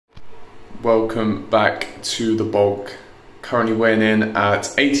welcome back to the bulk. Currently weighing in at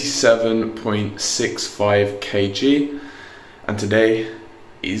 87.65 kg, and today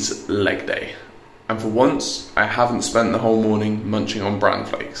is leg day. And for once, I haven't spent the whole morning munching on bran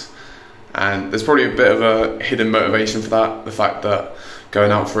flakes. And there's probably a bit of a hidden motivation for that, the fact that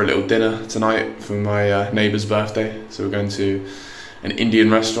going out for a little dinner tonight for my neighbour's birthday. So we're going to an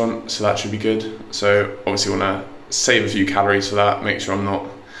Indian restaurant, so that should be good. So obviously want to save a few calories for that, make sure I'm not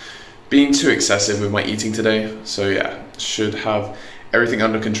being too excessive with my eating today. So yeah, should have everything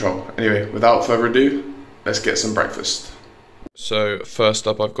under control. Anyway, without further ado, let's get some breakfast. So first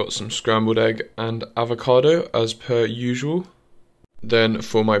up, I've got some scrambled egg and avocado as per usual. Then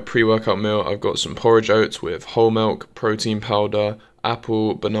for my pre-workout meal, I've got some porridge oats with whole milk, protein powder,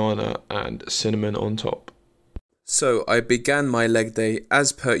 apple, banana and cinnamon on top. So I began my leg day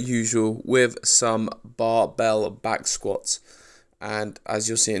as per usual with some barbell back squats. And as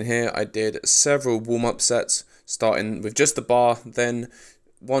you'll see in here, I did several warm-up sets, starting with just the bar, then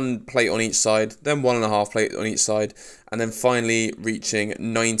one plate on each side, then 1.5 plate on each side, and then finally reaching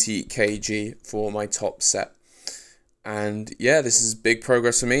 90 kg for my top set. And yeah, this is big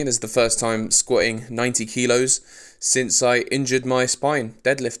progress for me. This is the first time squatting 90 kilos since I injured my spine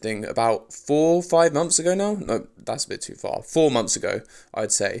deadlifting about 4 or 5 months ago now. No, that's a bit too far. 4 months ago,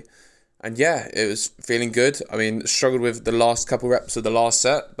 I'd say. And yeah, it was feeling good. I mean, struggled with the last couple reps of the last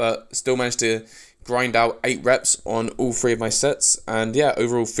set, but still managed to grind out 8 reps on all 3 of my sets. And yeah,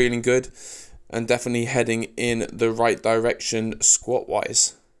 overall feeling good and definitely heading in the right direction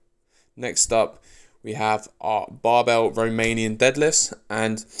squat-wise. Next up, we have our barbell Romanian deadlifts,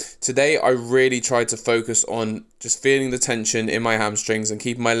 and today I really tried to focus on just feeling the tension in my hamstrings and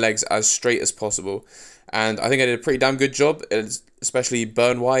keeping my legs as straight as possible. And I think I did a pretty damn good job, especially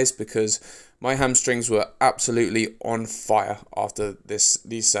burn wise, because my hamstrings were absolutely on fire after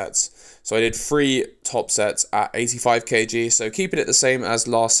these sets. So I did 3 top sets at 85 kg, so keeping it the same as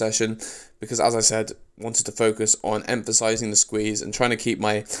last session, because as I said, wanted to focus on emphasizing the squeeze and trying to keep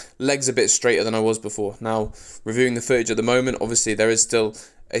my legs a bit straighter than I was before. Now, reviewing the footage at the moment, obviously there is still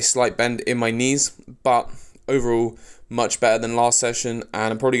a slight bend in my knees, but overall much better than last session,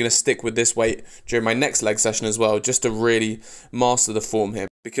 and I'm probably going to stick with this weight during my next leg session as well, just to really master the form here,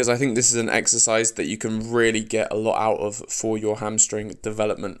 because I think this is an exercise that you can really get a lot out of for your hamstring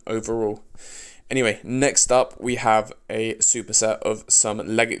development overall. Anyway, next up we have a superset of some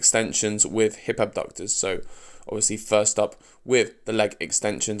leg extensions with hip abductors. So obviously first up with the leg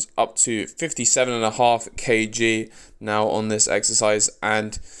extensions up to 57.5 kg now on this exercise.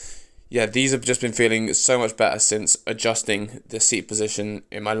 And yeah, these have just been feeling so much better since adjusting the seat position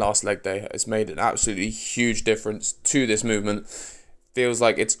in my last leg day. It's made an absolutely huge difference to this movement. Feels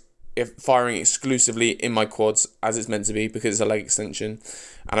like it's firing exclusively in my quads as it's meant to be because it's a leg extension.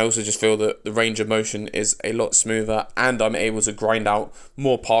 And I also just feel that the range of motion is a lot smoother, and I'm able to grind out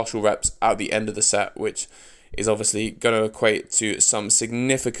more partial reps at the end of the set, which is obviously going to equate to some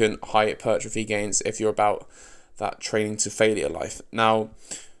significant high hypertrophy gains if you're about that training to failure life. Now,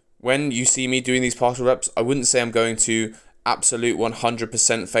 when you see me doing these partial reps, I wouldn't say I'm going to absolute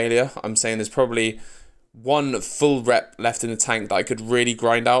 100% failure. I'm saying there's probably 1 full rep left in the tank that I could really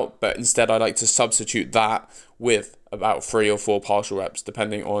grind out, but instead I like to substitute that with about 3 or 4 partial reps,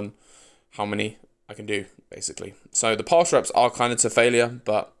 depending on how many I can do, basically. So the partial reps are kind of to failure,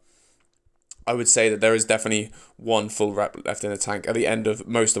 but I would say that there is definitely 1 full rep left in the tank at the end of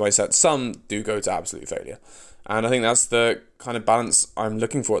most of my sets. Some do go to absolute failure. And I think that's the kind of balance I'm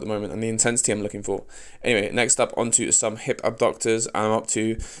looking for at the moment and the intensity I'm looking for. Anyway, next up onto some hip abductors. I'm up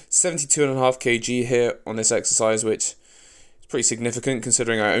to 72.5 kg here on this exercise, which is pretty significant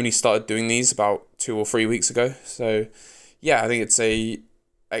considering I only started doing these about 2 or 3 weeks ago. So yeah, I think it's a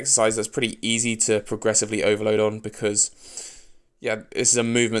exercise that's pretty easy to progressively overload on, because yeah, this is a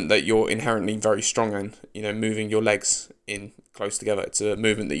movement that you're inherently very strong in, you know, moving your legs in close together. It's a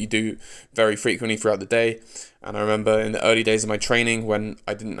movement that you do very frequently throughout the day. And I remember in the early days of my training, when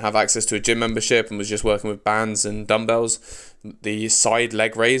I didn't have access to a gym membership and was just working with bands and dumbbells, the side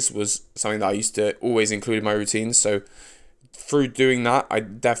leg raise was something that I used to always include in my routines. So through doing that, I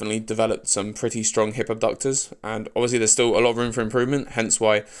definitely developed some pretty strong hip abductors, and obviously there's still a lot of room for improvement, hence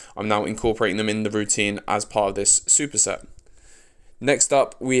why I'm now incorporating them in the routine as part of this superset. Next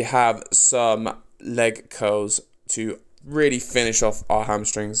up, we have some leg curls to really finish off our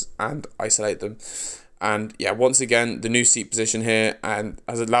hamstrings and isolate them. And yeah, once again, the new seat position here and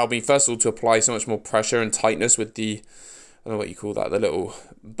has allowed me, first of all, to apply so much more pressure and tightness with the, I don't know what you call that, the little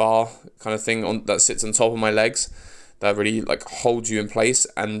bar kind of thing that sits on top of my legs that really like holds you in place.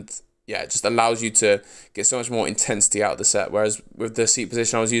 And yeah, it just allows you to get so much more intensity out of the set. Whereas with the seat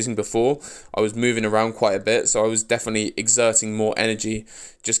position I was using before, I was moving around quite a bit, so I was definitely exerting more energy,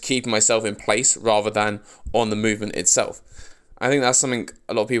 just keeping myself in place rather than on the movement itself. I think that's something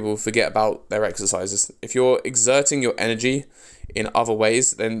a lot of people forget about their exercises. If you're exerting your energy in other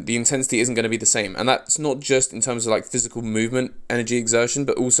ways, then the intensity isn't going to be the same. And that's not just in terms of like physical movement, energy exertion,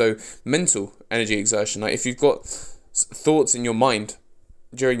 but also mental energy exertion. Like if you've got thoughts in your mind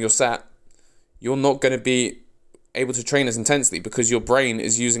during your set, you're not going to be able to train as intensely because your brain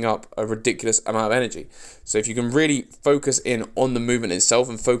is using up a ridiculous amount of energy. So if you can really focus in on the movement itself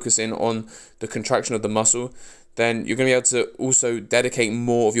and focus in on the contraction of the muscle, then you're going to be able to also dedicate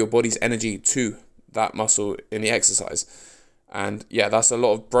more of your body's energy to that muscle in the exercise. And yeah, that's a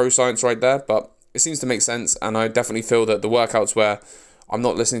lot of bro science right there, but it seems to make sense. And I definitely feel that the workouts where I'm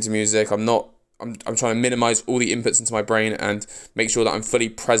not listening to music, I'm trying to minimize all the inputs into my brain and make sure that I'm fully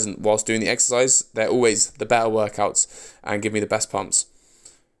present whilst doing the exercise, they're always the better workouts and give me the best pumps.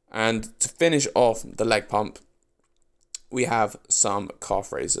 And to finish off the leg pump, we have some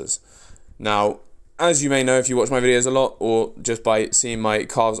calf raises. Now, as you may know if you watch my videos a lot or just by seeing my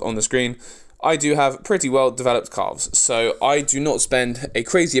calves on the screen, I do have pretty well developed calves. So I do not spend a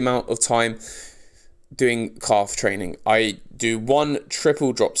crazy amount of time doing calf training. I do one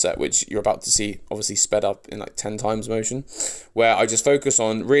triple drop set, which you're about to see obviously sped up in like 10 times motion, where I just focus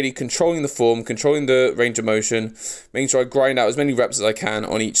on really controlling the form, controlling the range of motion, making sure I grind out as many reps as I can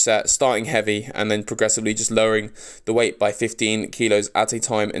on each set, starting heavy and then progressively just lowering the weight by 15 kilos at a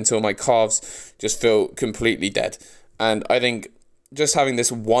time until my calves just feel completely dead. And I think just having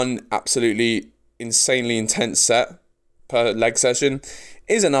this one absolutely insanely intense set per leg session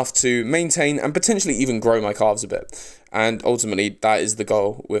is enough to maintain and potentially even grow my calves a bit. And ultimately, that is the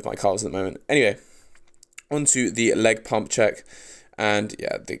goal with my calves at the moment. Anyway, onto the leg pump check. And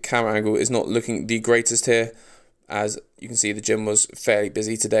yeah, the camera angle is not looking the greatest here. As you can see, the gym was fairly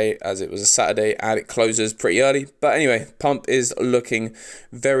busy today as it was a Saturday and it closes pretty early. But anyway, pump is looking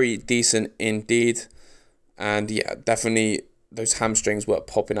very decent indeed. And yeah, definitely those hamstrings were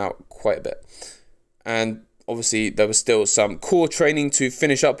popping out quite a bit. And obviously, there was still some core training to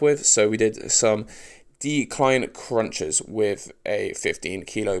finish up with, so we did some decline crunches with a 15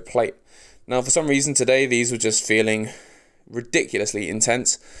 kilo plate. Now, for some reason today, these were just feeling ridiculously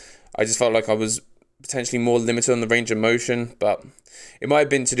intense. I just felt like I was potentially more limited on the range of motion, but it might have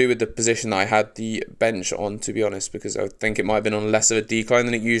been to do with the position that I had the bench on, to be honest, because I think it might have been on less of a decline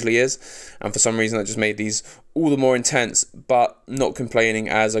than it usually is, and for some reason that just made these all the more intense, but not complaining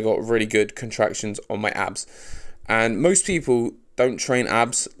as I got really good contractions on my abs. And most people don't train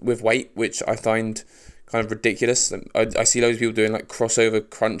abs with weight, which I find kind of ridiculous. I see loads of people doing like crossover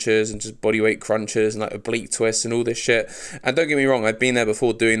crunches and just body weight crunches and like oblique twists and all this shit, and don't get me wrong, I've been there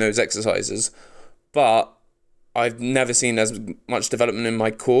before doing those exercises, but I've never seen as much development in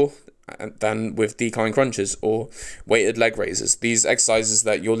my core than with decline crunches or weighted leg raises. These exercises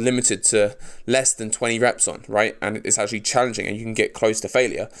that you're limited to less than 20 reps on, right? And it's actually challenging and you can get close to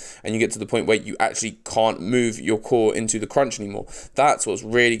failure and you get to the point where you actually can't move your core into the crunch anymore. That's what's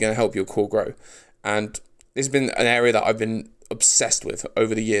really going to help your core grow. And this has been an area that I've been obsessed with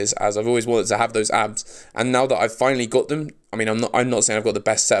over the years, as I've always wanted to have those abs, and now that I've finally got them, I mean, I'm not saying I've got the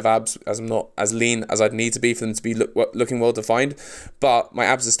best set of abs, as I'm not as lean as I'd need to be for them to be looking well defined, but my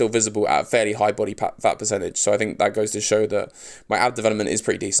abs are still visible at a fairly high body fat percentage, so I think that goes to show that my ab development is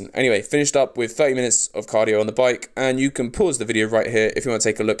pretty decent. Anyway, finished up with 30 minutes of cardio on the bike, and you can pause the video right here if you want to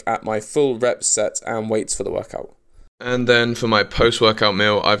take a look at my full reps, sets and weights for the workout. And then for my post-workout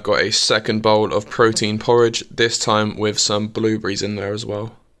meal, I've got a second bowl of protein porridge, this time with some blueberries in there as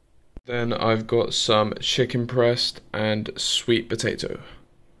well. Then I've got some chicken breast and sweet potato.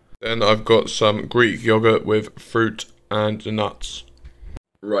 Then I've got some Greek yogurt with fruit and nuts.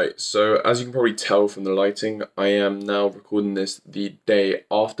 Right, so as you can probably tell from the lighting, I am now recording this the day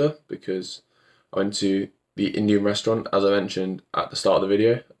after because I went to the Indian restaurant, as I mentioned at the start of the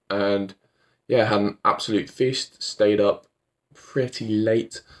video, and yeah, had an absolute feast, stayed up pretty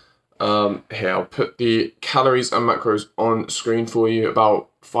late. Here, I'll put the calories and macros on screen for you.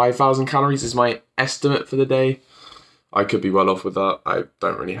 About 5,000 calories is my estimate for the day. I could be well off with that. I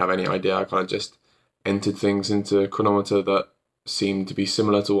don't really have any idea. I kind of just entered things into a chronometer that seemed to be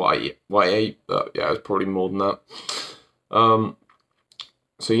similar to what I ate, but yeah, it was probably more than that.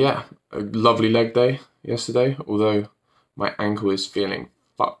 So yeah, a lovely leg day yesterday, although my ankle is feeling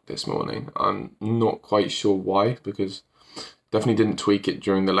fucked this morning. I'm not quite sure why, because definitely didn't tweak it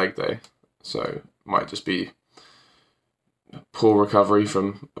during the leg day, so it might just be poor recovery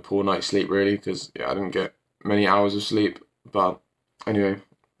from a poor night's sleep really, because yeah, I didn't get many hours of sleep. But anyway,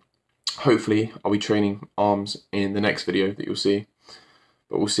 Hopefully I'll be training arms in the next video that you'll see,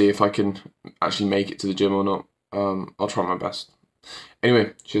 but we'll see if I can actually make it to the gym or not. I'll try my best.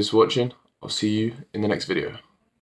 Anyway, cheers for watching. I'll see you in the next video.